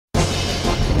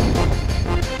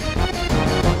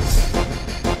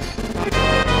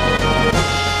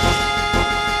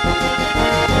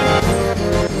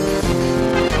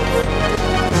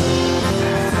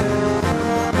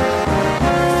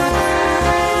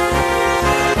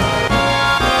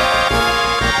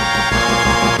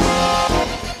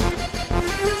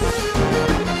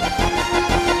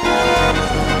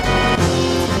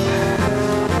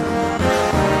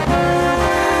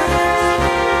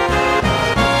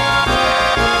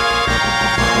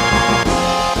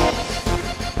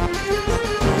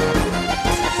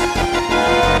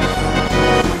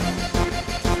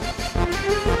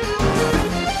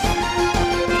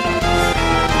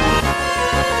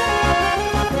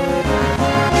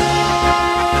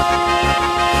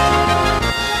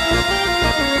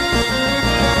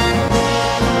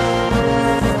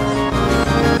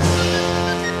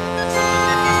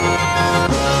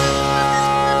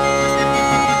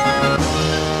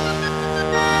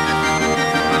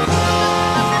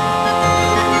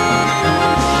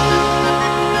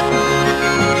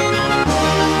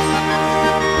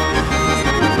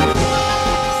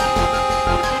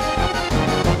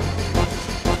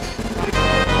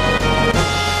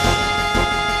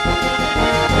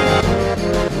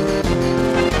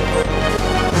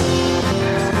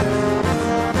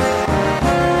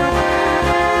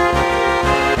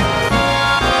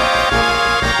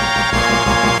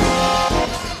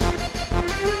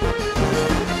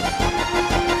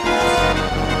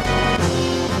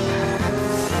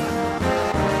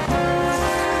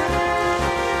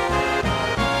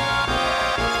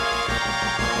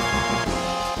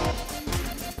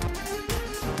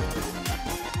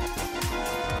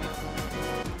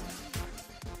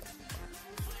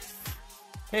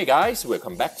Hey guys,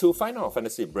 welcome back to Final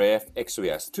Fantasy Brave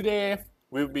Exvius. Today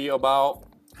will be about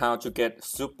how to get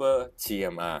Super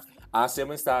TMR. Our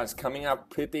 7 star is coming up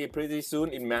pretty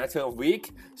soon in matter of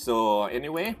week. So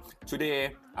anyway,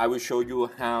 today I will show you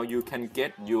how you can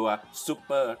get your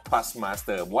Super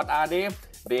Master. What are they?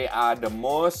 They are the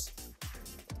most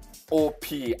OP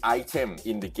item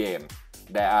in the game.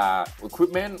 There are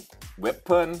equipment,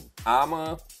 weapon,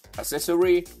 armor,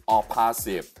 accessory, or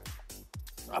passive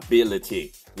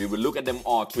ability. We will look at them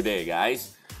all today,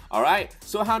 guys. Alright,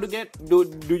 so how to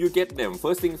do you get them?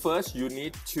 First thing first, you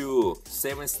need to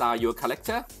 7 star your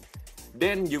collector.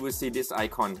 Then you will see this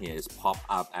icon here is pop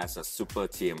up as a Super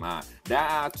TMR. There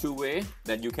are 2 ways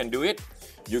that you can do it.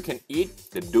 You can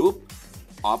eat the dupe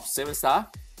of 7 star,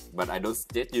 but I don't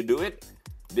suggest you do it.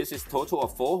 This is total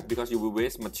of 4 because you will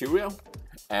waste material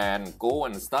and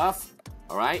gold and stuff.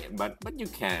 Alright, but you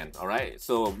can. Alright,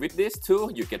 so with this too,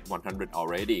 you get 100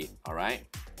 already. Alright,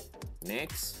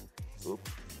 next. Oops,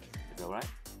 is that right?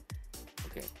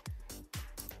 Okay.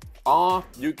 Or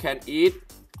you can eat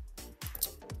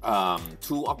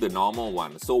 2 of the normal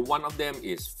ones. So one of them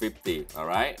is 50.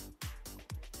 Alright,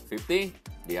 50.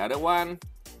 The other one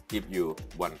give you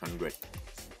 100.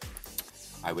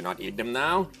 I will not eat them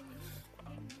now.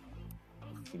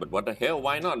 But what the hell?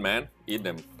 Why not, man? Eat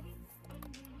them.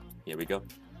 Here we go.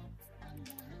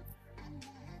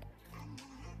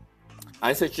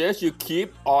 I suggest you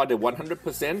keep all the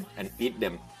 100% and eat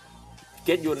them.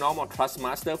 Get your normal Trust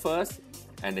Master first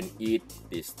and then eat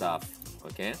this stuff,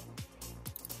 okay?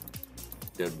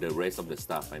 The rest of the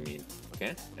stuff, I mean,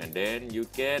 okay? And then you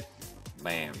get,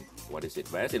 bam, what is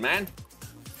it? Where is it, man?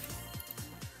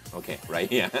 Okay, right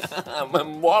here.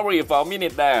 I'm worried for a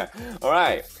minute there.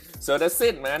 Alright, so that's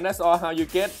it, man. That's all how you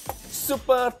get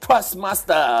Super Trust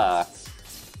Master.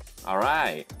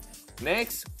 Alright,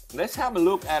 next, let's have a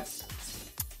look at.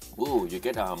 Ooh, you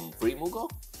get free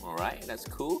Mughal. Alright, that's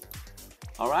cool.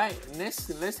 Alright, next,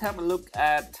 let's have a look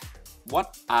at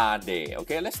what are they.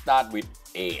 Okay, let's start with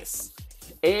Ace.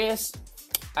 Ace,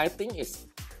 I think is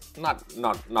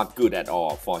not good at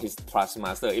all for his Trust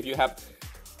Master. If you have,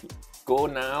 go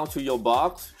now to your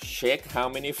box, check how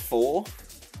many 4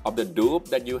 of the dupe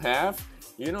that you have.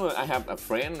 You know, I have a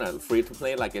friend free to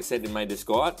play, like I said in my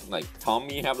Discord, like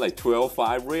Tommy have like 12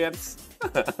 5 reds.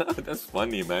 That's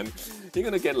funny, man. You're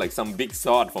gonna get like some big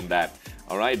sword from that.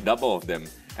 Alright, double of them.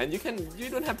 And you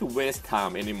don't have to waste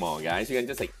time anymore, guys. You can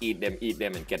just like eat them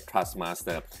and get Trust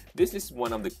Master. This is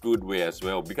one of the good way as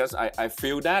well, because I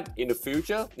feel that in the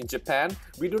future in Japan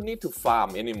we don't need to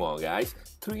farm anymore, guys.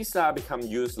 3 star become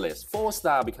useless, 4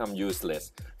 star become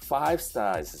useless, 5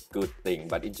 star is a good thing,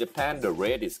 but in Japan the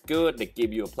rate is good. They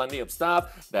give you plenty of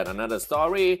stuff. That's another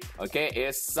story. Okay,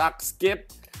 it sucks.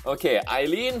 Skip. Okay,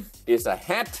 Eileen is a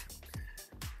hat,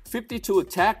 52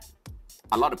 attack,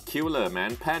 a lot of killer,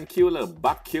 man. Pan killer,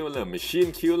 bug killer,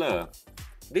 machine killer.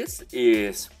 This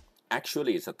is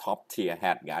actually it's a top tier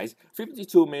hat, guys.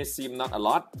 52 may seem not a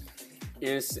lot.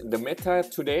 Is the meta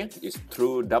today is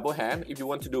through double hand. If you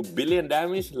want to do billion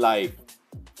damage like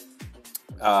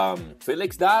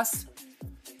Felix does,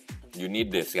 you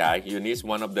need this guy. You need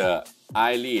one of the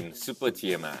Eileen Super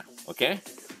TMR. Okay.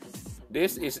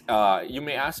 This is, you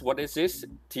may ask, what is this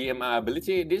TMR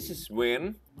ability? This is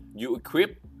when you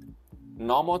equip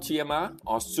normal TMR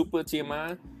or Super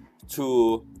TMR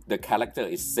to the character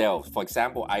itself. For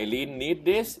example, Eileen need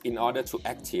this in order to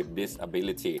activate this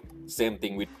ability. Same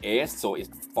thing with Ace, so it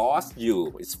forces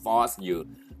you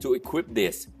to equip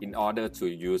this in order to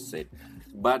use it.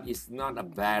 But it's not a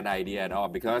bad idea at all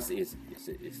because it's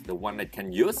the one that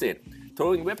can use it.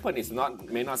 Throwing weapon is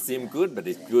may not seem good, but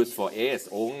it's good for Ace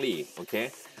only, okay?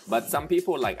 But some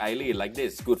people like Eileen like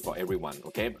this, good for everyone,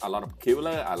 okay? A lot of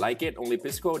killer, I like it. Only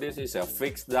physical, this is a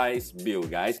fixed dice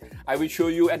build, guys. I will show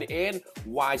you at the end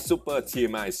why Super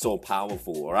TMR is so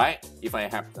powerful, alright? If I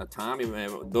have time, if I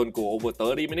don't go over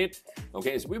 30 minutes,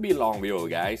 okay? It will be long video,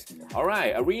 guys.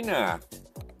 Alright, Arena.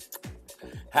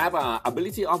 Have an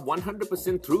ability of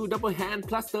 100% through double hand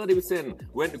plus 30%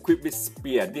 when equipped with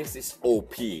spear. This is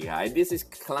OP, guys. This is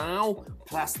cloud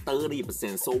plus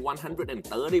 30%, so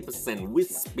 130%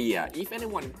 with spear. If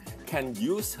anyone can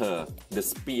use the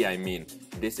spear, I mean,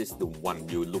 this is the one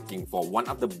you're looking for. One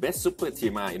of the best Super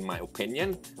TMR in my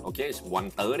opinion. Okay, it's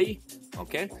 130.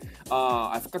 Okay,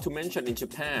 I forgot to mention in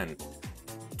Japan,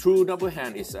 true double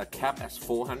hand is a cap as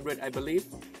 400, I believe.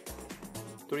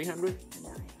 300.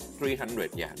 300,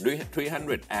 yeah,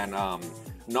 300, and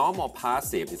normal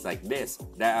passive is like this.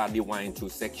 They are divided into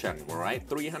sections, alright?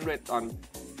 300 on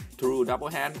through double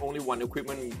hand, only one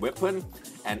equipment weapon,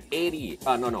 and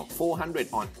 400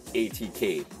 on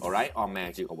ATK, alright, or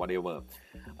magic or whatever.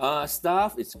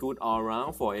 Staff is good all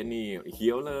around for any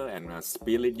healer and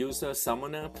spirit user,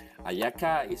 summoner.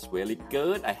 Ayaka is really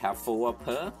good. I have 4 of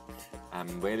her. I'm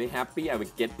very happy I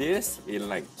will get this in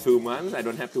like 2 months. I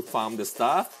don't have to farm the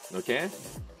stuff. Okay,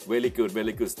 very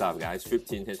good stuff, guys.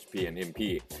 15 HP and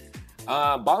MP.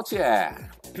 Baotia.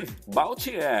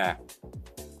 Baotia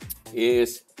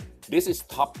is, this is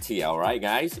top tier, alright,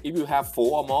 guys. If you have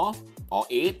 4 or more, or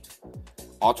 8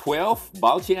 or 12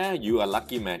 Baotia, you are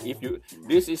lucky, man. If you,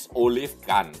 this is Olive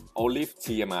gun, Olive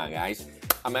TMR, guys.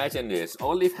 Imagine this,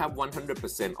 Olive have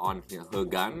 100% on her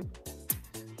gun.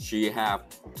 She have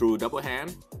true double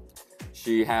hand.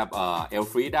 She have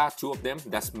Elfrida, 2 of them.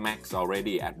 That's max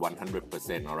already at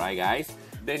 100%. Alright, guys.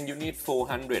 Then you need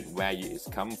 400. Where it's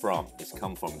come from? It's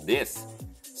come from this.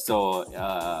 So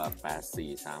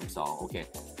 8432. Okay,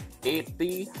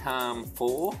 80 times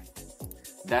 4.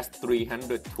 That's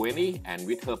 320, and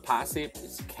with her passive,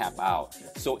 it's cap out.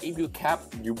 So if you cap,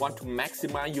 you want to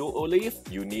maximize your Olive,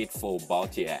 you need 4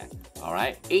 Baotia.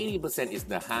 Alright, 80% is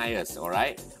the highest,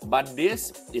 alright? But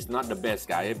this is not the best,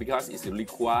 guys, because it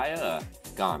requires a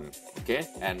gun, okay?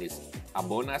 And it's a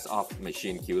bonus of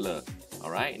machine killer.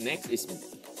 Alright, next is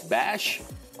Bash.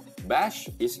 Bash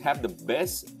is have the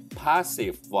best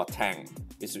passive for tank.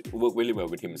 It's work really well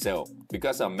with himself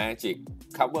because of magic.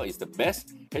 Cover is the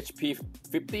best. HP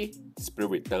 50,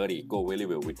 Spirit 30, go really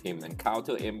well with him, and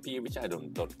counter MP, which I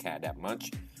don't care that much.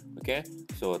 Okay,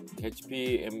 so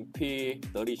HP, MP,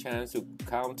 30 chance to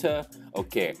counter.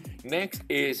 Okay, next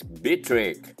is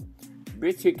Bitrick.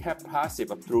 Bitrick have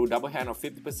passive up through double hand of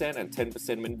 50% and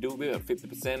 10% when dual and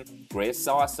 50% great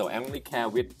sword. So I only care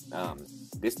with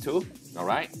this 2. All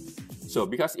right. So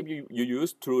because if you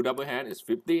use true double hand, it's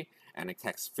 50. And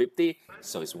attacks 50,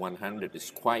 so it's 100.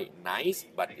 It's quite nice,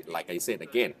 but like I said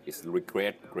again, it's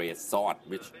regret great sword,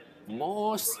 which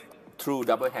most true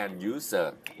double hand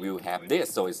user will have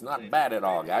this, so it's not bad at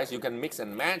all, guys. You can mix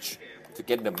and match to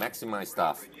get the maximized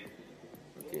stuff.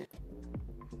 Okay.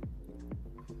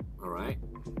 All right.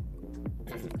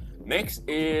 Next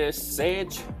is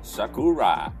Sage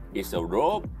Sakura. It's a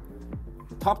robe,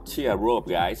 top tier robe,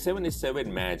 guys.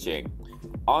 77 magic,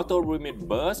 auto limit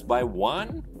burst by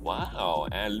 1. Wow,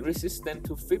 and resistant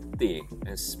to 50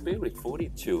 and spirit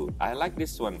 42. I like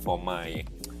this one for my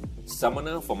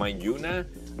summoner, for my Yuna.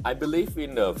 I believe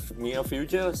in the near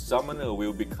future, summoner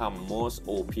will become most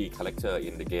OP character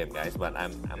in the game, guys. But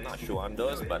I'm not sure on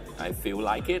those, but I feel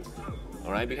like it.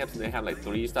 Alright, because they have like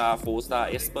 3-star, 4-star,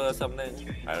 Esper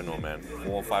something. I don't know, man. 4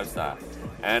 or 5-star.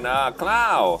 And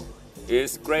Cloud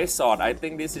is great sword. I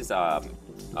think this is a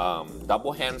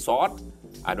double hand sword.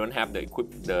 I don't have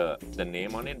the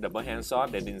name on it, double hand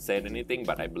sword. They didn't say anything,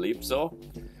 but I believe so.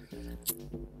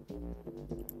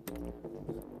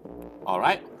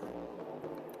 Alright.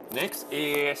 Next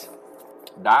is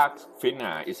Dark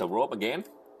Finna. It's a rope again.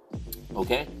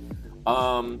 Okay.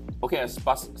 Okay, I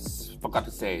forgot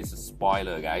to say it's a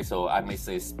spoiler, guys. So I may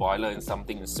say spoiler in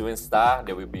something in 7-star.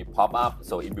 There will be pop-up.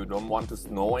 So if you don't want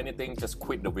to know anything, just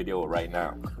quit the video right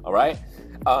now. Alright.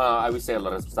 I will say a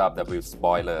lot of stuff that will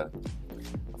spoiler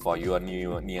for your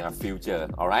near future.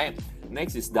 Alright,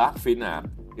 next is Dark Finna.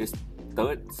 It's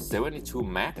 72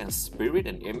 mag and spirit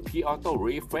and MP auto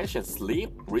refresh and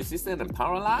sleep, resistant and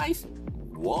paralyzed.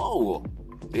 Whoa,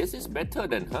 this is better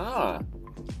than her.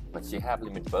 But she have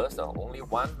limit burst or only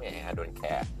 1? Man, I don't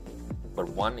care. But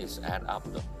 1 is add up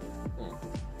though.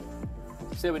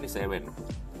 77.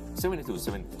 72,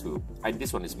 72.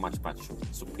 This one is much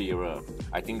superior.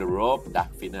 I think the robe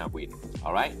Dark Finna win.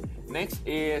 Alright, next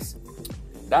is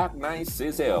Dark Knight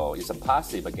Sizzle. Is a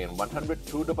passive again,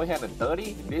 102 double hand and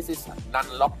 30. This is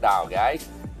non-lockdown, guys.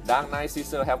 Dark Knight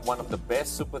Sizzle have one of the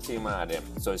best Super TMR them.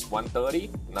 So it's 130,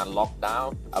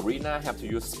 non-lockdown. Arena have to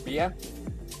use spear.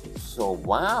 So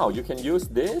wow, you can use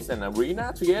this and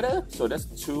Arena together. So that's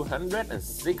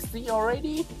 260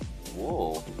 already.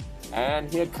 Whoa.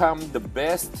 And here comes the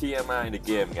best TMR in the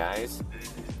game, guys.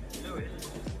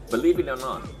 Believe it or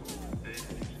not.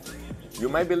 You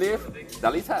might believe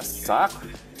Dalita suck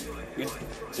in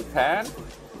Japan,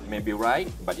 maybe right,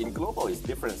 but in global it's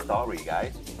different story,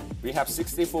 guys. We have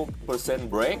 64%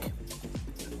 break.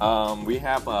 We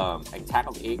have attack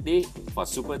of 80 for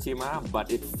Super TMR, but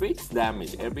it fixed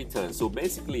damage every turn. So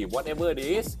basically, whatever it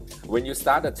is, when you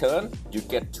start a turn, you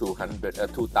get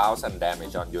 2000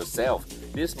 damage on yourself.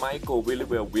 This might go really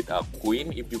well with a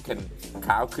queen if you can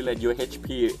calculate your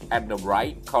HP at the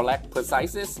right, correct,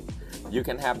 precises. You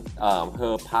can have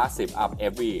her passive up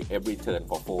every turn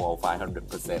for 400 or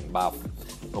 500% buff.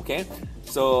 Okay,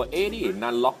 so 80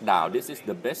 non-lockdown. This is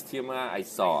the best TMR I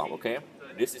saw. Okay,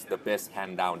 this is the best,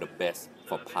 hand down the best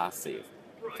for passive.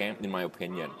 Okay, in my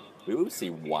opinion. We will see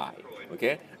why.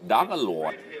 Okay, Dark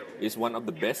Lord is one of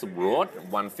the best road,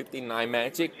 159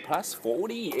 magic plus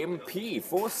 40 MP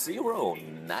 40.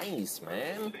 Nice,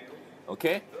 man.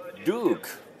 Okay, Duke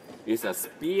is a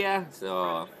spear,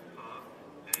 so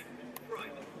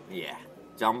yeah,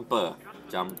 jumper.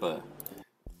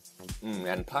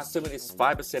 And plus 7 is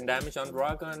 5% damage on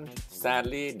dragon.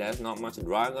 Sadly, there's not much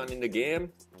dragon in the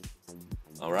game.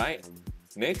 Alright,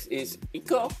 next is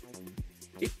Echo.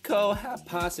 Echo have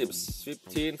passives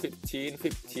 15, 15,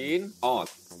 15. Oh,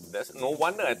 that's no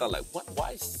wonder. I thought like, what?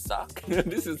 Why suck?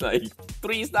 This is like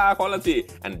 3-star quality,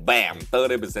 and bam,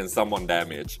 30% summon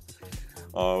damage.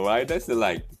 Alright, that's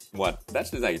like what?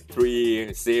 That's like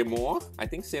 3 Seymour. I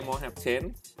think Seymour have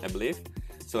 10, I believe.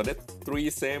 So that's 3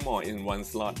 Seymour in one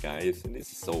slot, guys.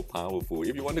 This is so powerful.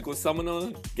 If you want to go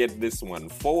summoner, get this one.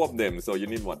 4 of them. So you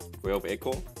need what? 12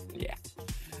 Echo? Yeah.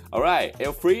 Alright,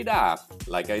 Elfrida.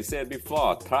 Like I said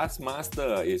before, Trust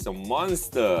Master is a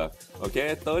monster.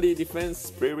 Okay, 30 defense,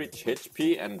 spirit,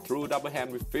 HP, and true double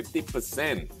hand with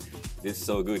 50%. This is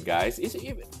so good, guys.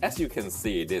 As you can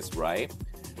see this, right?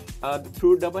 The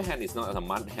true double hand is not a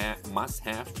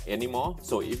must-have anymore.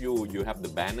 So if you have the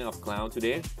banner of clown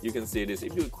today, you can see this.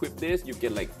 If you equip this, you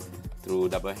get like true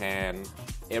double hand.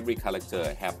 Every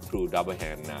character have true double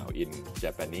hand now in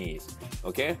Japanese.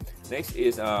 Okay. Next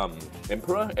is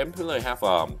Emperor. Emperor have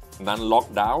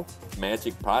non-lockdown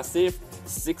magic passive,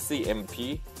 60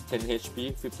 MP, 10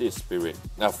 HP, 50 spirit.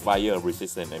 Fire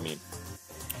resistant. I mean,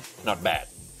 not bad.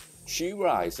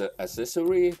 Shira is an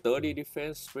accessory, 30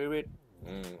 defense, spirit.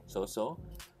 40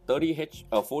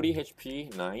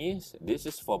 HP, nice. This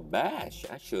is for bash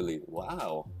actually.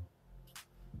 Wow.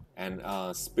 And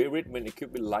spirit when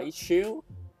equipped with light shield,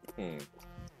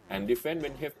 and defense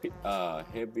when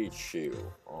heavy shield.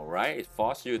 All right, it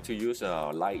forces you to use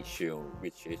a light shield,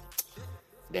 which is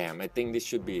damn. I think this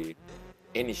should be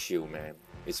any shield, man.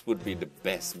 This would be the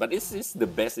best, but this is the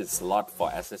best slot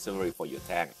for accessory for your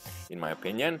tank, in my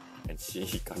opinion. And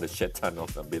she got a shit ton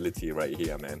of ability right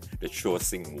here, man. The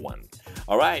choosing one.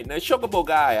 Alright, the Chocobo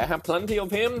guy, I have plenty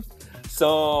of him.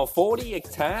 So 40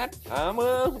 attack,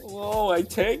 armor, oh, I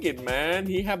take it, man.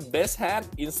 He have best hat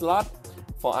in slot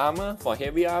for armor, for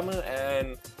heavy armor,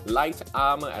 and light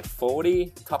armor at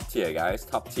 40. Top tier, guys,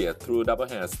 top tier, true double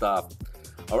hand stuff.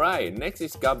 Alright, next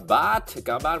is Gabat.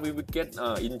 Gabat we will get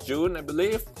in June, I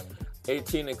believe.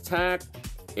 18 attack,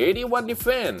 81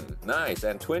 defense, nice,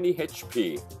 and 20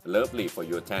 HP. Lovely for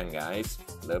your tank, guys.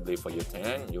 Lovely for your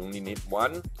tank. You only need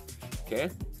one. Okay.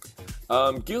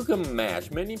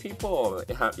 Gilgamesh. Many people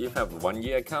if you have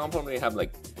 1-year account probably have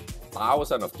like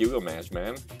thousands of Gilgamesh,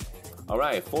 man.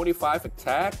 Alright, 45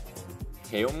 attack,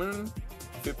 Helmet,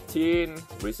 15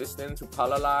 resistant to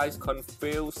paralyze,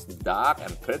 confuse, dark,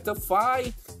 and petrify.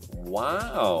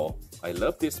 Wow, I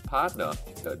love this part though.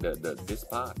 This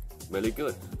part very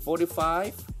good.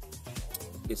 45.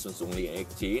 This one's only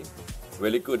 18.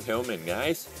 Really good helmet,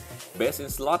 guys. Best in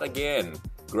slot again.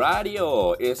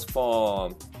 Gradio is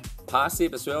for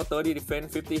passive as well. 30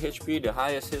 defense, 50 HP, the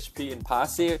highest HP in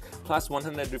passive, plus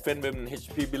 100 defense when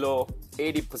HP below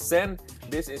 80%.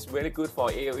 This is very good for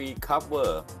AoE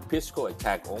cover, physical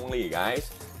attack only, guys.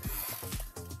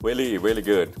 Really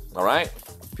good. Alright,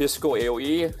 physical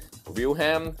AoE,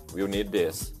 Wilhelm will need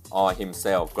this, or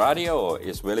himself. Gradio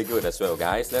is really good as well,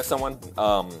 guys. There's someone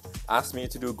asked me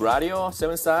to do Gradio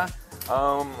 7-star.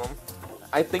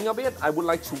 I think of it, I would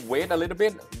like to wait a little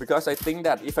bit, because I think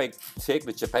that if I take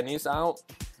the Japanese out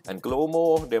and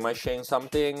Glomo, they might change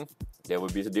something. There will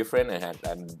be different,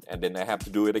 and then I have to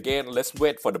do it again. Let's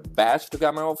wait for the batch to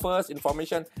come out first,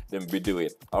 information, then we do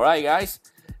it. Alright, guys.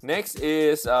 Next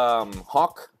is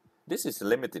Hawk. This is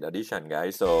limited edition,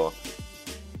 guys, so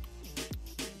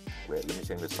wait, let me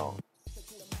change the song.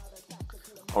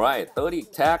 Alright, 30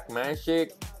 attack,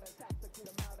 magic.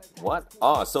 What?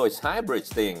 Oh, so it's hybrid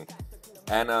thing.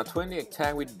 And 20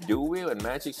 attack with dual and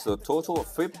magic, so total of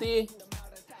 50.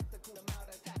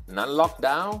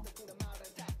 Non-lockdown.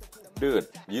 Dude,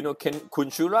 you know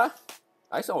Kunshura?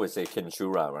 I always say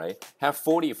Kenshura, right? Have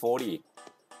 40.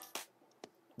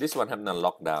 This one have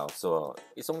non-lockdown, so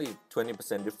it's only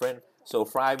 20% different. So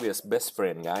Fry's best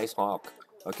friend, guys, Hawk.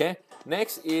 Okay.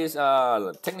 Next is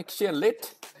Technician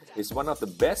Lit. It's one of the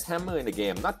best hammer in the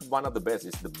game. Not one of the best,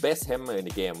 it's the best hammer in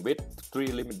the game with 3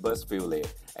 limit burst field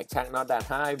rate. Attack not that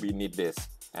high, we need this.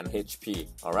 And HP,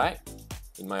 alright?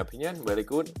 In my opinion, very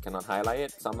good. Cannot highlight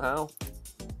it somehow.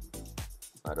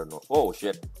 I don't know. Oh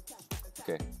shit.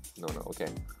 Okay. No, okay.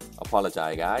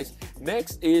 Apologize, guys.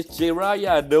 Next is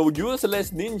Jiraiya, the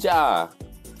useless ninja.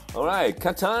 Alright,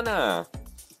 Katana.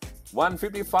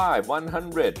 155,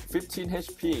 100, 15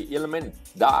 HP, element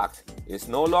dark. It's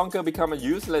no longer become a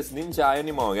useless ninja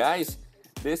anymore, guys.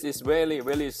 This is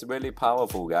really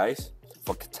powerful, guys,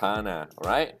 for katana,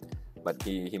 alright? But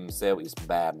he himself is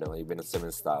bad though, even a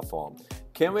 7-star form.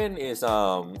 Kevin is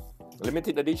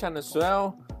limited edition as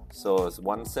well. So it's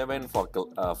 17 for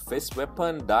fist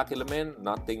weapon, dark element,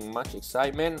 nothing much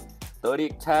excitement. 30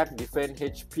 attack, defense,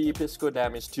 HP, physical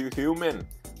damage to human.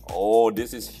 Oh,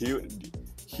 this is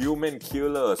human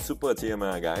killer, Super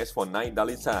TMR, guys. For Knight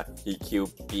Darkside, he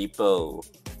killed people.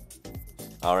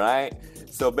 Alright,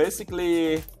 so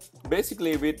basically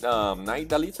with Knight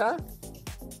Darkside,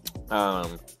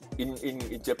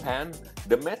 in Japan,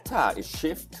 the meta is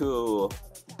shift to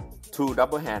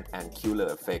double hand and killer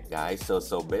effect, guys.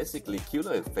 So basically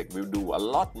killer effect will do a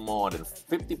lot more than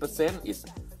 50% is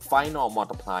final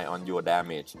multiply on your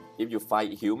damage if you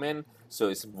fight human. So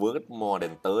it's worth more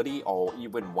than 30 or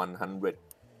even 100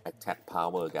 attack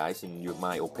power, guys, in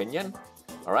my opinion.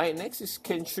 Alright, next is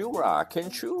Kenshura.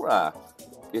 Kenshura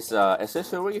is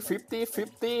accessory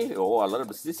 50-50. Oh, a lot of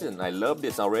precision. I love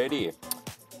this already.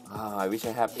 I wish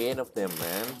I have 8 of them,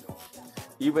 man.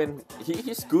 Even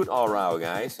he's good all around,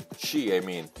 guys.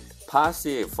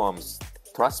 Passive from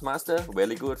Thrustmaster,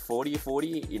 very good,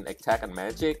 40-40 in attack and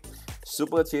magic.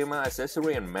 Super TMR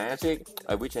accessory and magic.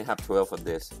 I wish I have 12 of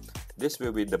this. This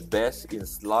will be the best in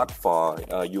slot for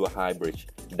your hybrid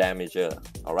damager.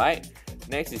 Alright.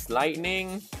 Next is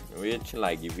lightning, which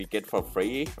like if we get for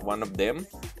free, one of them.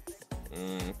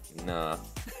 Nah.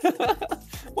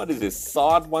 What is this?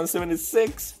 Sword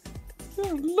 176.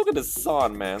 Look at the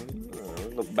sword, man.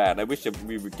 Look bad. I wish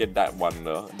we would get that one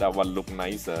though. That one look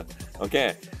nicer.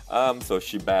 Okay. So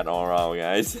she bad all around,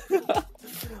 guys.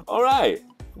 Alright.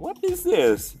 What is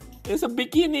this? It's a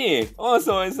bikini. Oh,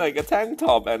 so it's like a tank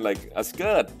top and like a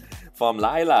skirt from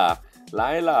Lila.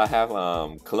 Lila have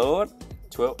clothes,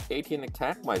 12-18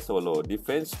 attack by solo,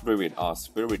 defense spirit or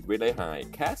spirit with a high,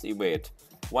 cast evade,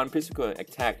 1 physical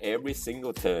attack every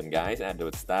single turn, guys, at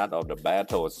the start of the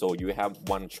battle. So you have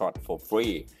 1 shot for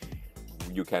free.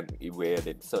 You can evade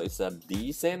it. So it's a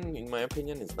decent, in my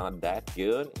opinion. It's not that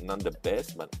good, not the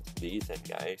best, but decent,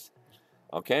 guys.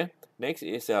 Okay. Next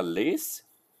is a list.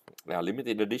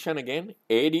 Limited edition again.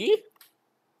 80.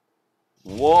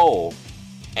 Whoa.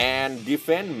 And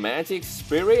defense magic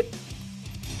spirit.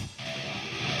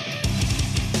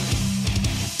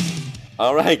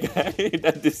 Alright, guys,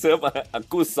 that deserves a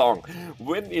good song.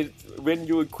 When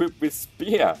you equip with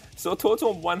spear. So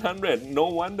total 100. No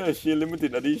wonder she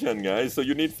limited edition, guys. So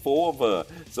you need 4 of her.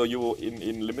 So you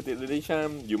in limited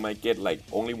edition you might get like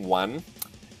only 1.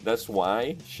 That's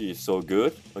why she's so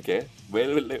good. Okay,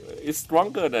 well, it's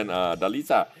stronger than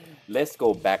Darkside. Let's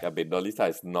go back a bit. Darkside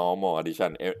is normal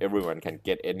edition. Everyone can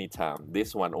get anytime.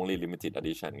 This one only limited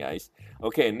edition, guys.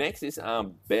 Okay, next is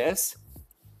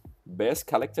best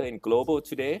character in global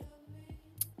today.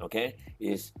 Okay,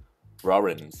 is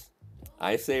Florence.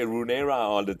 I say Runeira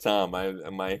all the time.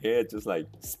 My head just like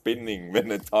spinning when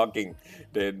they're talking.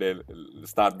 They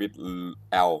start with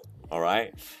L. All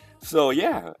right. So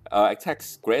yeah,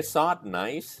 attacks great sword,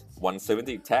 nice.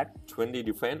 170 attack, 20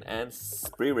 defense, and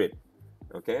spirit.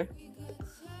 Okay.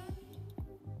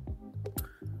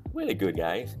 Really good,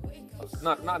 guys.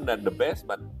 Not that the best,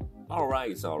 but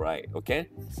alright, it's alright. Okay.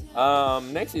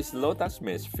 Next is Lotus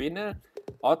Mage Fina.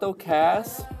 Auto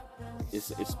cast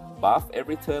is buff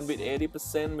every turn with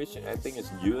 80%, which I think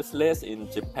is useless in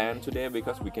Japan today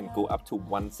because we can go up to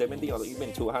 170 or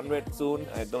even 200 soon.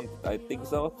 I think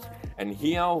so. And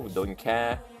heal, don't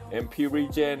care. MP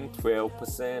regen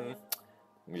 12%,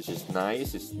 which is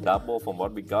nice. It's double from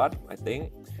what we got, I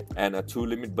think. And a 2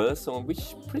 limit burst, so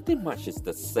which pretty much is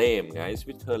the same, guys,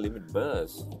 with her limit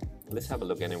burst. Let's have a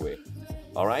look anyway.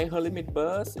 Alright, her limit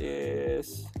burst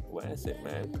is, where is it,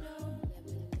 man?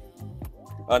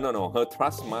 No, her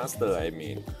Thrustmaster, I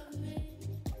mean.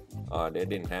 They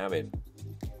didn't have it.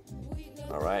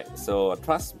 Alright, so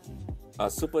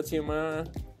Super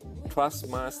TMR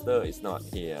Thrustmaster is not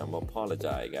here. I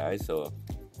apologize, guys. So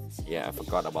yeah, I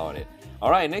forgot about it.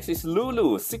 Alright, next is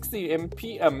Lulu. 60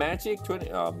 MP magic,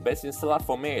 20 best in slot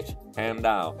for mage. Hand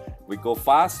down. We go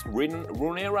fast,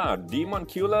 Runeira, Demon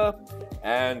Killer,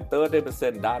 and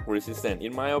 30% dark resistant.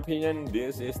 In my opinion,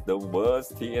 this is the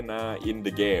worst TNR in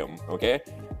the game. Okay,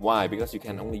 why? Because you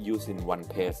can only use in one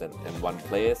place, and one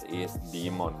place is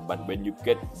Demon. But when you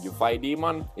fight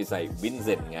Demon, it's like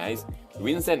Vincent, guys.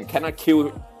 Vincent cannot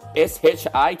kill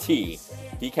SHIT.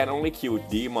 he can only kill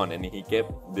demon, and he gave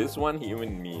this one, he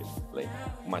even me like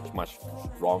much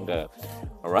stronger.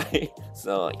 Alright,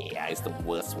 so yeah, it's the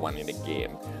worst one in the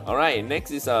game. Alright,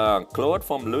 next is Claude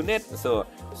from Lunet. So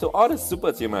all the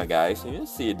Super TMR guys, you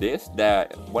see this,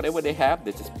 that whatever they have,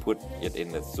 they just put it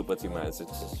in the Super TMR. It's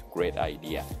just a great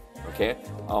idea. Okay,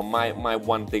 my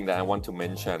one thing that I want to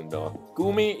mention though,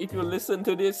 Gumi, if you listen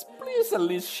to this, please at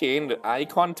least change the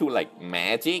icon to like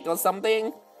magic or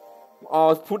something,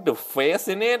 or put the face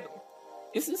in it.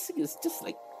 It's just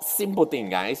like simple thing,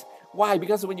 guys. Why?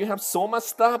 Because when you have so much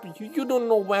stuff, you don't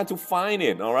know where to find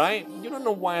it. All right, you don't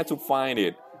know where to find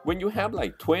it. When you have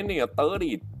like 20 or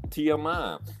 30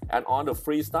 TMR and all the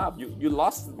free stuff, you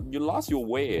lost your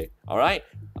way. All right,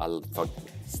 I'll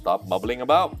stop bubbling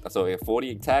about. So a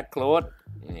 40 attack Claude,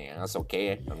 yeah, that's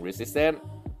okay. Unresistant,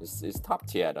 it's top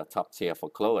tier, the top tier for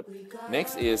Claude.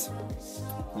 Next is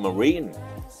Marine.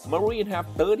 Marine have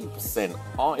 30%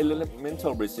 all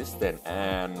elemental resistance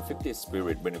and 50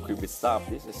 spirit when equipped with stuff.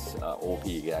 This is OP,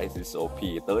 guys. This is OP.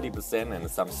 30% and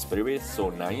some spirit, so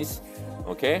nice.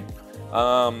 Okay.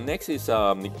 Next is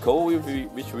Nicole,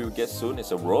 which we will get soon.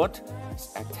 Is a road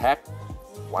attack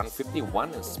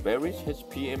 151 and spirit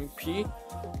HP MP.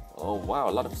 Oh wow,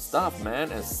 a lot of stuff,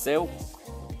 man. And self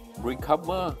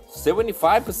recover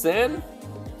 75%.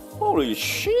 Holy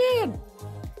shit!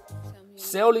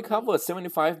 Cell recover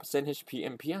 75%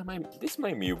 HP MP. This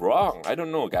might be wrong. I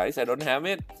don't know, guys. I don't have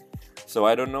it, so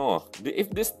I don't know. If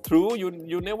this true,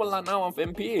 you never run out of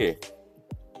MP.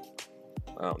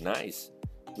 Oh, nice.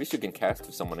 Wish you can cast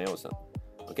to someone else. Huh?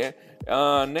 Okay.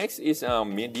 Next is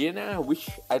Medina, which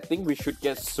I think we should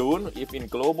get soon, if in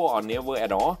global or never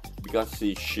at all, because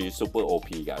she's super OP,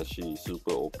 guys. She's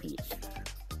super OP.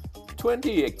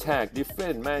 20 attack,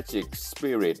 defense, magic,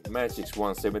 spirit, magic's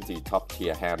 170, top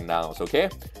tier hand downs. Okay.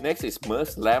 Next is Merc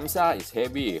Lamsa, is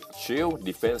heavy, shield,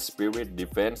 defense,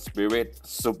 spirit,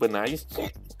 super nice.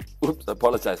 Oops,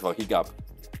 apologize for hiccup.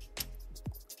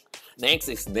 Next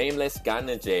is Nameless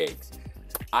Gunner Jakes.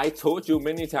 I told you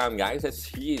many times, guys, that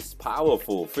he is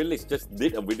powerful. Felix just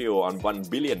did a video on 1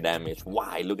 billion damage.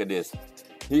 Why? Look at this.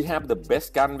 He have the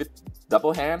best gun with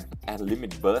double hand and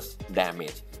limit burst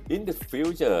damage. In the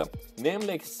future,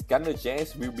 Nameless Gunner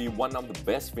James will be one of the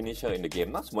best finisher in the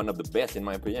game. Not one of the best, in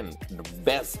my opinion, the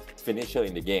best finisher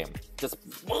in the game. Just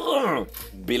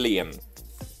billion.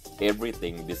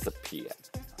 Everything disappeared.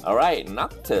 Alright,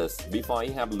 Noctis. Before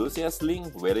he have Lucius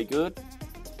Link, very good.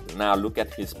 Now look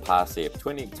at his passive.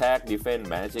 20 attack, defense,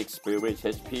 magic, spirit,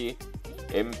 HP,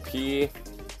 MP,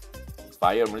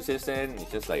 fire resistance.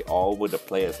 It's just like all over the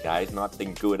place, guys.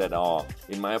 Nothing good at all.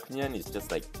 In my opinion, it's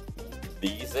just like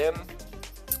decent.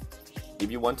 If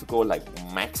you want to go like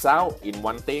max out in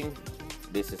one thing,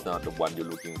 this is not the one you're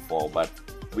looking for. But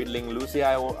with Ling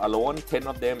Lucia alone, 10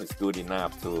 of them is good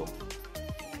enough to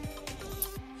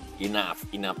enough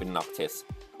in Noctis.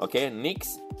 Okay,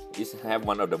 Nyx is have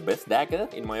one of the best dagger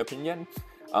in my opinion.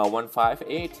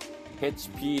 158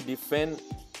 HP defense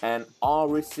and all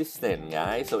resistant,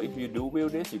 guys. So if you do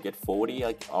build this, you get 40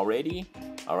 like already.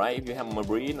 Alright, if you have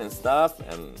Marine and stuff,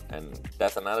 and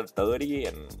that's another 30,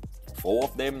 and 4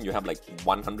 of them, you have like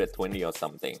 120 or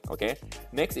something. Okay.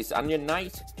 Next is Onion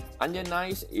Knight. Onion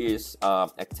Knight is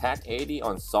attack 80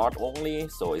 on sword only,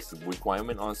 so it's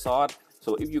requirement on sword.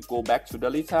 So if you go back to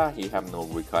Dalita, he have no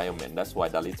requirement. That's why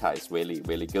Dalita is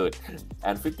really good.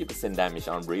 And 50% damage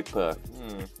on Reaper.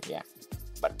 Yeah.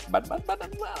 But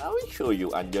I will show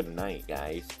you Onion Knight,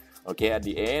 guys. Okay, at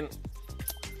the end.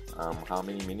 How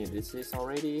many minutes this is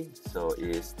already? So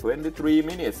it's 23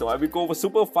 minutes. So I will go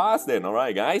super fast then.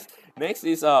 Alright, guys. Next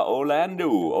is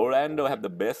Orlando. Orlando have the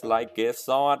best light gauge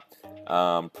sword.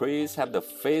 Priest have the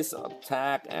face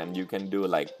attack, and you can do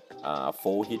like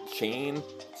 4 hit chain,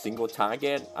 single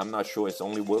target. I'm not sure it's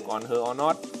only work on her or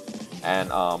not. And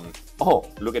oh,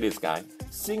 look at this guy.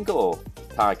 Single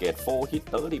target, 4 hit,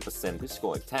 30%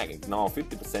 physical attack, ignore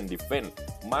 50% defense,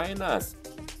 minus.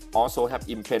 Also have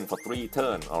impend for 3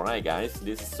 turns. Alright, guys,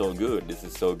 this is so good. This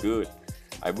is so good.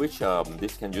 I wish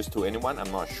this can use to anyone.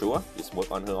 I'm not sure it's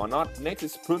work on her or not. Next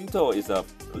is Prunto. Is a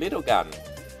little gun.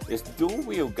 It's dual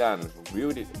wheel gun,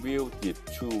 wielded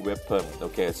 2 weapons.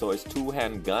 Okay, so it's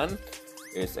 2-hand gun.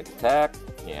 It's attack,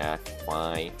 yeah,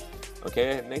 fine.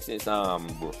 Okay, next is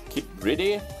Keep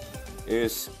Ready.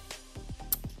 Is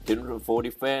 4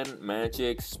 defense,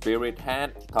 magic, spirit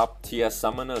hat, top tier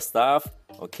summoner stuff.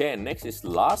 Okay, next is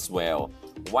Lostwell.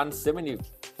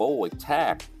 174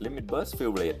 attack, limit burst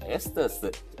field rate, Esper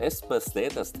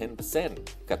status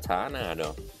 10%. Katana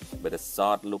though. But the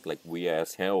sword look like weird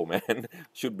as hell, man.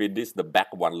 Should be this, the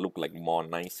back one look like more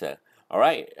nicer.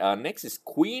 Alright, next is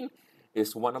Queen.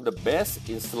 is one of the best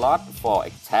in slot for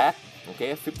attack.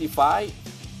 Okay, 55.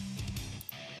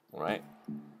 All right.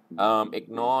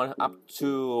 Ignore up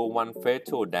to 1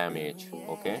 fatal damage.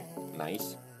 Okay,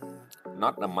 nice.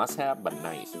 Not a must-have, but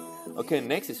nice. Okay,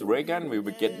 next is Reagan. We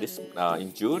will get this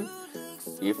in June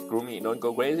if Groomy don't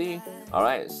go crazy.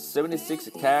 Alright, 76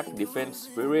 attack, defense,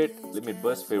 spirit, limit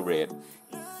burst, fill rate,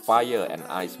 fire and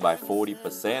ice by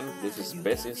 40%. This is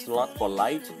best in slot for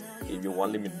light. If you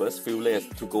want limit burst, fill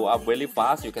rate to go up really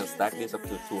fast, you can stack this up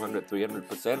to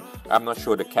 200-300%. I'm not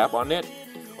sure the cap on it.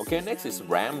 Okay, next is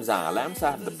Ramza.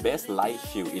 Ramza have the best light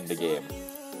shield in the game.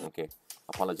 Okay,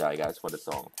 apologize guys for the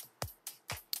song.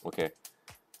 Okay.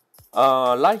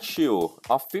 Light shield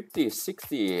of 50,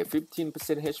 60, 15%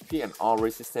 HP and all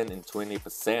resistant in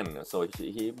 20%. So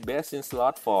he best in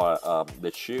slot for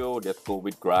the shield that go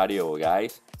with Gradio,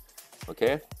 guys.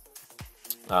 Okay.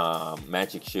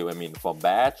 Magic shield, I mean for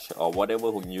badge or whatever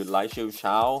who use light shield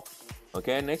shall.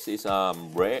 Okay, next is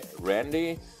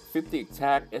Randy. 50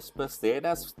 attack, Esper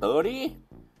status 30,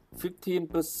 15%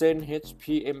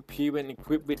 HP MP when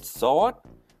equipped with sword.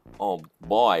 Oh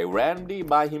boy, Randy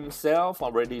by himself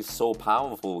already so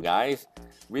powerful, guys.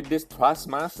 With this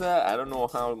Trustmaster, I don't know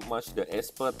how much the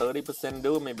Esper 30%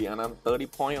 do, maybe another 30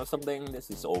 point or something. This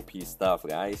is OP stuff,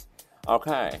 guys.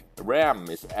 Okay, Ram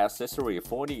is accessory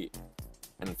 40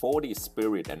 and 40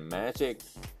 spirit and magic.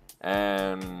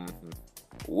 And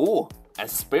ooh, and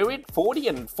spirit 40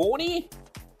 and 40?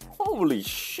 Holy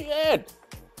shit!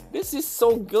 This is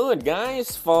so good,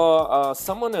 guys, for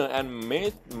summoner and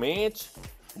mage.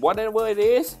 Whatever it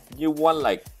is, you want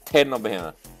like 10 of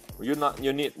them. You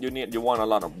want a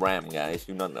lot of RAM, guys.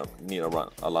 You not need a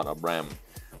lot of RAM.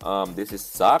 This is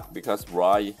suck because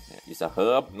Roy is a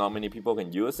herb. Not many people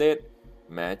can use it.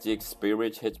 Magic,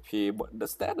 spirit, HP. The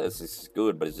status is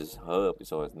good, but it's just herb,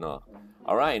 so it's not.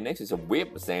 Alright, next is a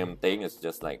whip. Same thing. It's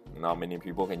just like not many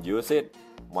people can use it.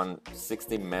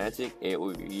 160 magic,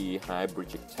 AoE high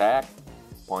breach attack,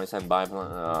 poison by.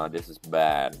 This is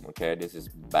bad. Okay, this is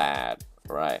bad.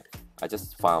 Right, I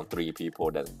just found 3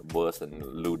 people that worse than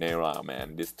Lunera,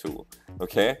 man. These 2.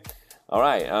 Okay.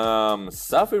 Alright,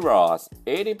 Sephiroth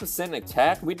 80%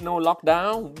 attack with no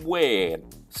lockdown. Wait,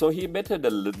 so he better the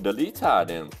Lita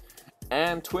then.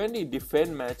 And 20 defense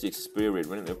magic spirit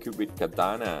when equipped with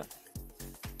katana.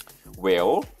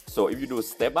 Well, so if you do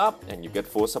step up and you get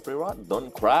 4 Sephiroth,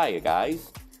 don't cry,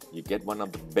 guys. You get one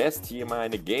of the best TMR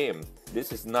in the game.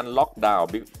 This is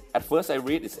non-lockdown. At first I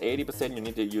read it's 80% you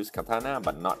need to use katana,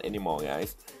 but not anymore,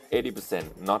 guys.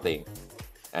 80%, nothing.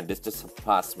 And this just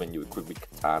surpass when you equip with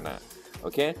katana.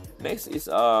 Okay, next is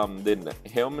the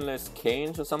helmetless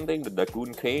cane or something, the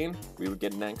Dragoon cane. We will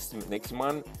get next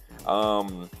month.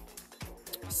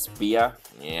 Spear,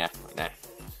 yeah, nah.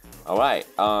 Alright,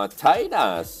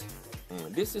 Titus.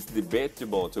 This is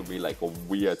debatable to be like a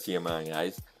weird TMR,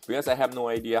 guys, because I have no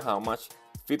idea how much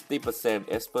 50%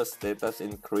 Esper status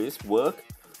increase work.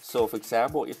 So for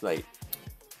example, if like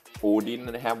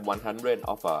Odin have 100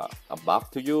 of a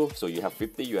buff to you, so you have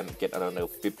 50, you get another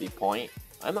 50 point.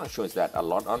 I'm not sure is that a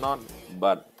lot or not,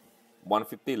 but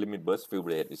 150 limit burst fill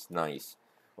rate is nice.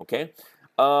 Okay.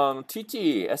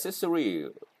 TT accessory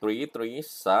 3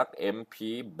 suck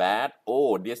MP bad.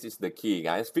 Oh, this is the key,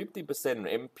 guys. 50%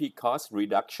 MP cost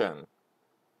reduction.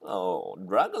 Oh,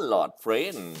 Dragon Lord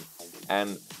friend.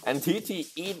 And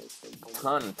TT eat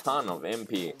ton of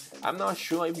MP. I'm not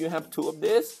sure if you have 2 of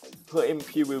this, her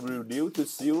MP will reduce to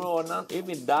 0 or not. If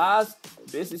it does,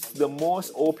 this is the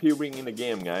most OP ring in the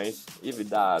game, guys. If it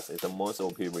does, it's the most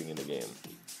OP ring in the game.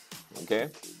 Okay,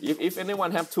 if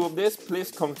anyone have 2 of this,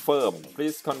 please confirm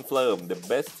the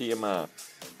best TMR.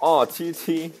 Oh,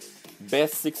 TT,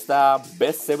 best 6-star,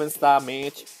 best 7-star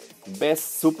mage,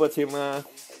 best super TMR.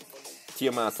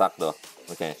 TMR suck though.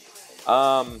 Okay,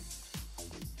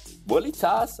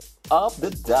 Volitas of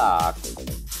the Dark.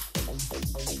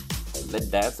 Let's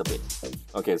dance a bit.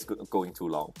 Okay, it's going too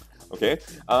long. Okay,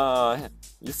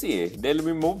 you see, they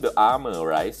remove the armor,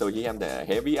 right? So he have the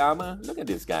heavy armor. Look at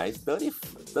this, guys.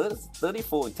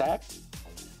 34 attack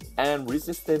and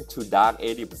resistant to dark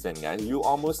 80%, guys. You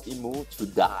almost immune to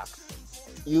dark.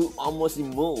 You almost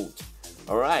immune.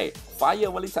 Alright, Fire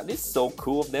Volitas. This is so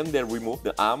cool of them. They remove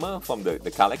the armor from the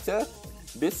character.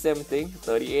 This same thing,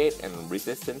 38 and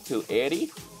resistant to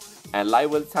 80. And Light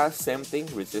Volitas, same thing,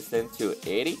 resistant to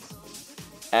 80.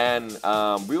 And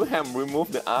Wilhelm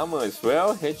removed the armor as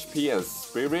well. HP and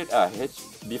spirit,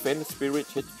 defense spirit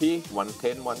HP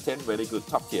 110, very good,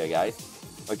 top tier, guys.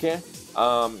 Okay,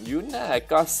 Yuna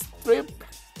got strip.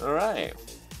 Alright,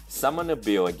 Summoner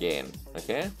build again.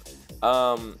 Okay,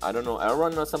 I don't know,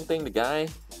 Aaron or something, the guy.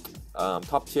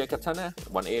 Top tier katana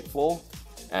 184.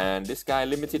 And this guy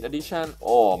limited edition.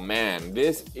 Oh man,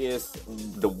 this is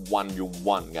the one you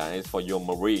want, guys, for your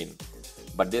marine.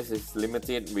 But this is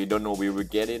limited. We don't know we will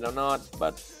get it or not.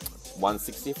 But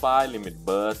 165 limit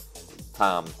burst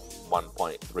time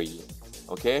 1.3.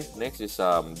 Okay, next is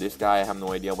this guy. I have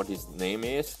no idea what his name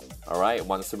is. Alright,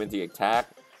 170 attack.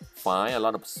 Fine, a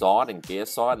lot of sword and gear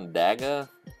sword and dagger.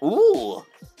 Ooh!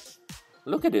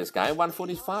 Look at this guy,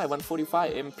 145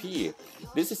 MP.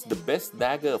 This is the best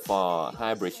dagger for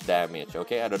high bridge damage.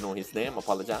 Okay, I don't know his name,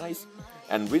 apologize.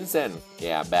 And Vincent,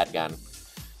 yeah, bad gun.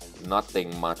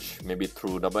 Nothing much, maybe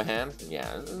through double hand.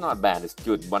 Yeah, not bad, it's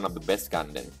good, one of the best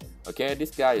gun then. Okay, this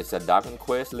guy is a Dark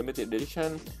Quest limited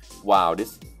edition. Wow,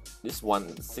 this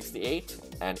 168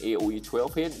 and AoE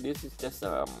 12 hit. This is just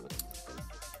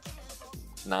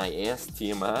 9S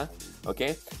TMR.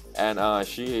 Okay, and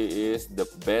she is the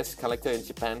best character in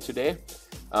Japan today.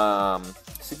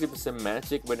 60%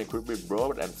 magic when equipped with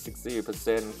rope and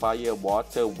 60% fire,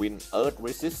 water, wind, earth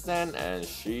resistant, and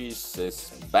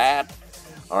she's bad.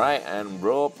 Alright, and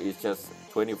rope is just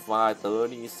 25,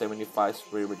 30, 75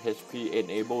 spirit HP,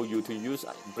 enable you to use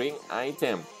bring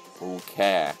item. Who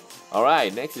care?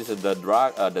 Alright, next is the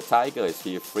tiger. Is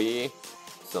he free?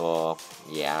 So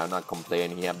yeah, I'm not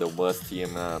complaining. He have the worst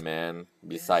TMR, man,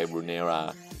 beside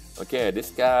Brunera. Okay, this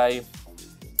guy,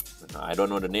 I don't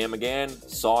know the name again.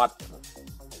 Sword,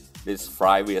 this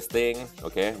Frivius thing,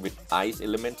 okay, with ice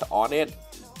element on it.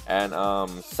 And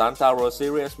Santa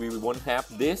Rosarius, we won't have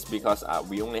this because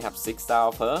we only have 6 star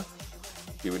of her.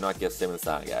 We will not get 7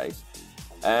 star, guys.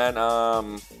 And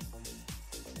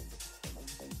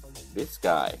this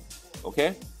guy,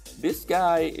 okay, this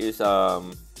guy is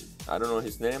I don't know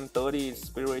his name, 30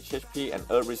 spirit HP and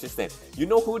earth resistant. You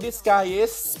know who this guy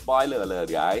is? Spoiler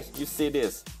alert, guys. You see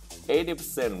this,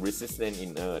 80% resistant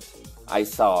in earth. I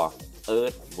saw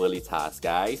earth Veritas,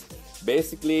 guys.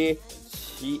 Basically,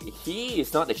 he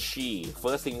is not a she.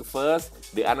 First thing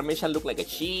first, the animation look like a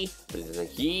she, but it's a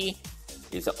he.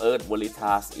 It's an earth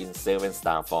Veritas in 7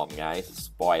 star form, guys.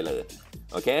 Spoiler.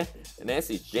 Okay. Next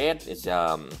is Jet. It's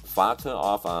father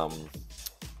of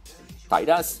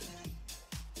Titus.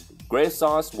 Great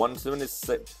Sauce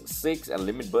 176 and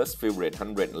limit burst field rate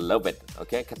 100. Love it.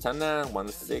 Okay, Katana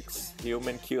 16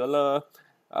 human killer.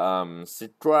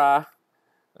 Citra.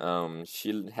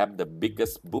 She'll have the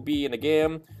biggest boobie in the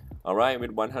game. Alright,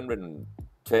 with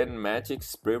 110 magic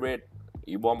spirit,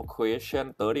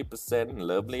 evacuation 30%.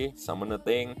 Lovely. Summoner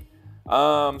thing.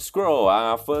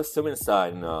 Scroll, first 7 star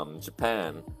in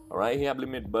Japan. Alright, he have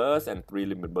limit burst and 3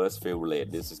 limit burst field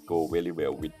rate. This is go very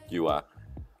well with your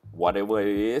whatever it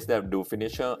is that do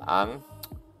finisher. Ang,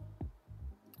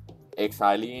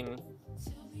 Exilin,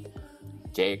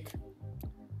 Jake,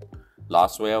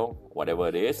 Loswell, whatever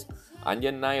it is.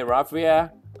 Onion Knight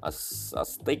Raffia, a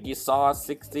sticky sauce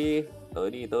 60,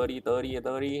 30, 30, 30,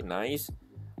 30. Nice.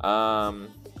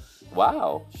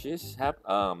 Wow, she's have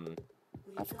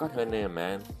I forgot her name,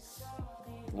 man.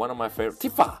 One of my favorite,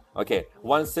 Tifa. Okay,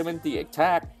 170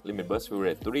 attack, limit burst field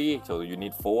rate 3, so you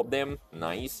need 4 of them.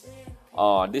 Nice.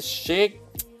 This chick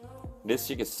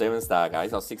is 7 star,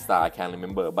 guys, or 6 star, I can't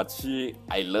remember, but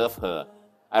I love her.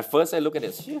 At first I look at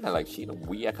it, she's a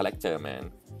weird character,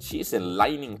 man. She's a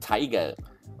lightning tiger.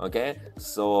 Okay,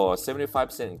 so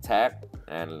 75% attack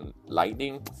and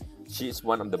lightning. She's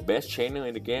one of the best trainer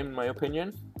in the game, in my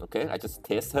opinion. Okay, I just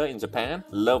test her in Japan.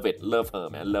 Love it, love her,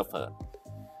 man, love her.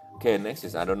 Okay, next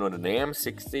is, I don't know the name,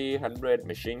 60, 100,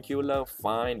 machine killer.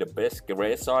 Fine, the best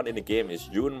great sword in the game is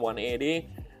June 180.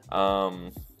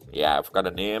 Yeah, I forgot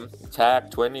the name.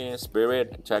 Attack 20,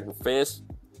 spirit, attack fist.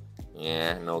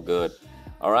 Yeah, no good.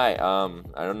 Alright,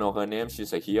 I don't know her name.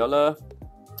 She's a healer.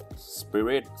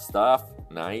 Spirit stuff,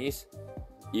 nice.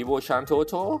 Evo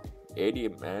Shantoto, 80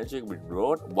 magic with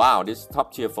road. Wow, this is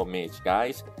top tier for mage,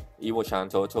 guys. Evo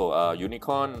Shantoto,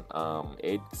 unicorn,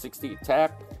 860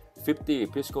 attack, 50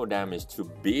 physical damage to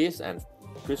beast and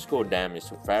physical damage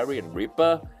to fairy and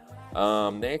reaper.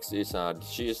 Next is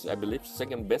she is, I believe,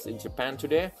 second best in Japan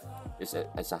today. It's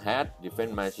a hat,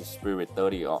 defense magic spirit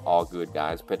 30, all good,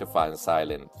 guys. Petrify and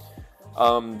silent.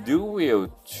 Dual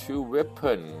 2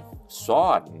 weapon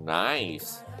sword,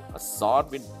 nice. A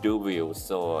sword with dual,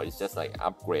 so it's just like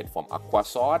upgrade from aqua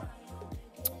sword.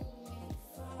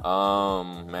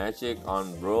 Magic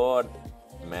on road,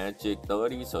 magic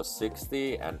 30, so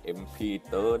 60, and MP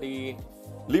 30.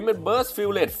 Limit burst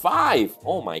field rate 5.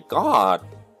 Oh my god,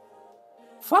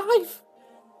 5.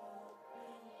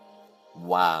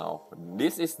 Wow,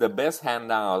 this is the best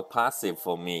handout passive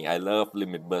for me. I love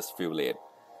limit burst field rate.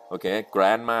 Okay,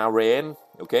 Grandma Rain.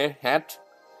 Okay, hat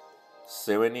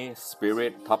 70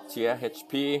 spirit, top tier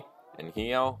HP and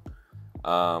heal.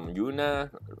 Yuna,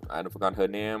 I forgot her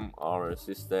name, or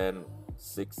resistant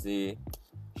 60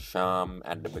 charm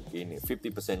at the beginning,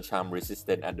 50% charm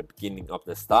resistant at the beginning of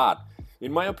the start.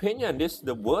 In my opinion, this is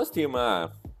the worst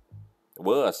TMR.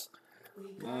 Worst.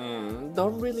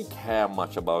 Don't really care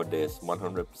much about this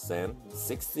 100%.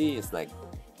 60 is like,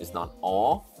 it's not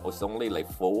all, it's only like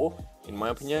 4. In my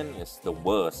opinion, it's the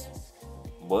worst.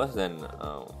 Worse than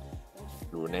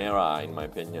Lunera, in my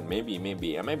opinion.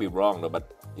 Maybe I may be wrong though,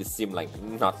 but it seemed like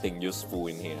nothing useful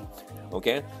in here.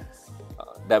 Okay,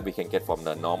 that we can get from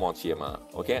the normal TMR.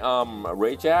 Okay,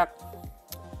 Rayjack,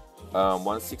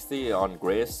 160 on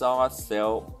Grey Sword,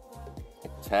 Cell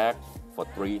attack for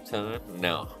 3 turns.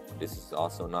 No, this is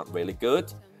also not really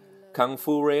good. Kung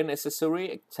Fu Rain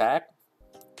accessory, attack,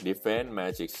 defense,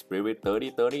 magic, spirit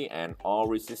 30-30, and all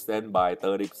resistant by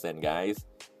 30%, guys.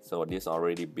 So this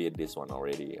already beat this one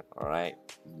already. Alright,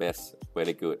 best,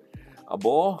 very good. A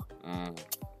bow,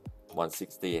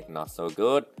 160, not so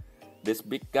good. This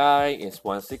big guy is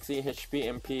 160 HP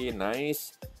MP,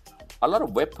 nice. A lot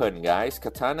of weapon, guys.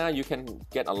 Katana, you can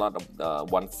get a lot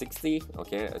of 160.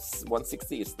 Okay,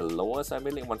 160 is the lowest, I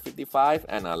believe. 155,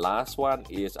 and the last one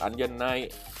is Onion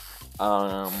Knight,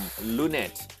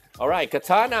 Lunette. Alright,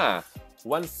 Katana,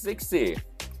 160.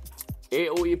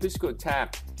 AoE physical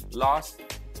attack, lost.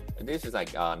 This is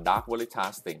like dark volley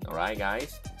casting. Alright,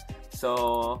 guys.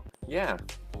 So yeah,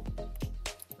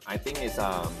 I think it's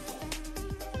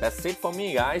that's it for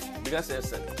me, guys, because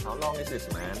it's how long is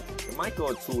this, man? It might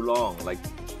go too long, like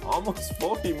almost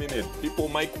 40 minutes. People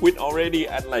might quit already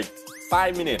at like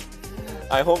 5 minutes.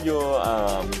 I hope you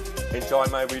enjoy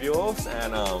my videos,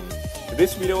 and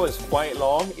this video is quite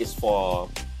long. It's for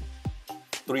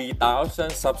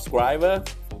 3,000 subscribers.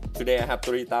 Today I have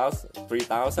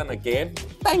 3,000 again.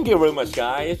 Thank you very much,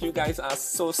 guys. You guys are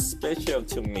so special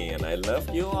to me, and I love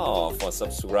you all for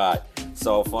subscribe.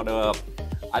 So for the,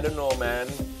 I don't know, man,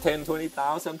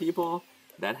 10-20,000 people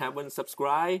that haven't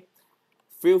subscribed,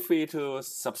 feel free to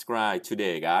subscribe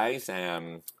today, guys,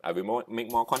 and I will make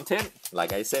more content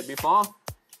like I said before.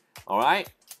 Alright,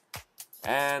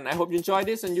 and I hope you enjoyed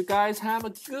this, and you guys have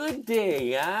a good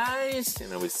day, guys,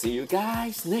 and I will see you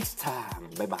guys next time.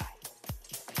 Bye bye.